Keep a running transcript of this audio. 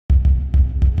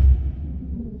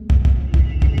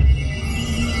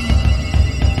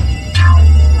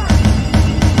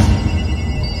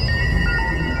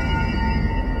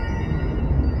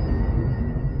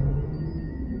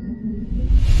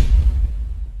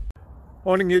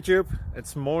Morning YouTube,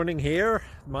 it's morning here.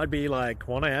 It might be like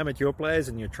 1 a.m. at your place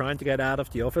and you're trying to get out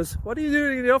of the office. What are you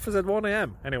doing in the office at 1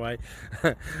 a.m? Anyway,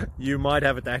 you might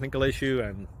have a technical issue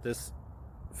and this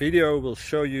video will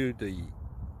show you the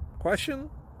question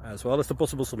as well as the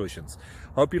possible solutions.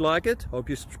 Hope you like it, hope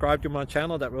you subscribe to my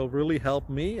channel. That will really help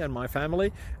me and my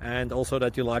family, and also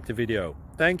that you like the video.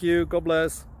 Thank you, God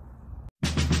bless.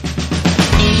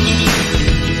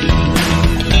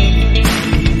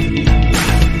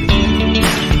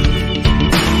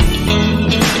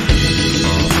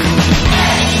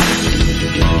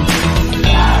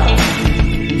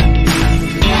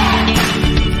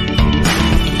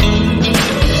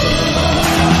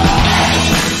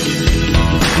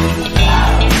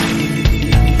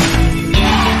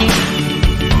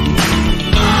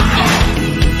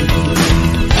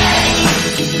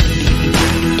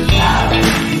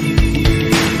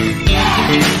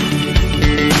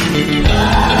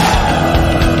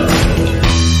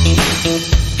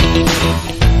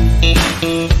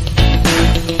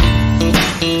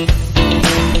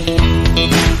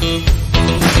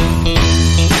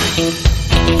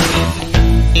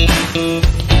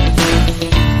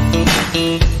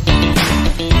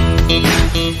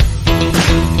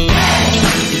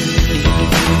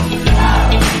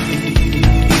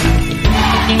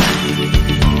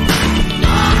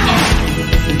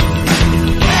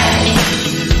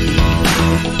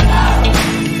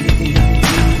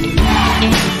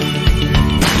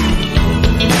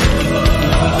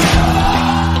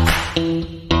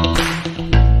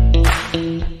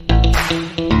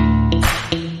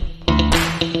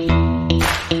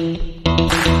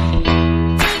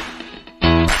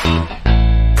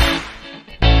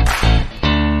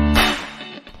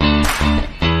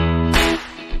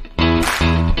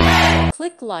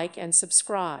 Click like and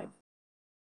subscribe.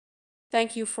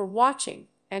 Thank you for watching,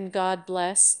 and God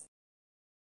bless.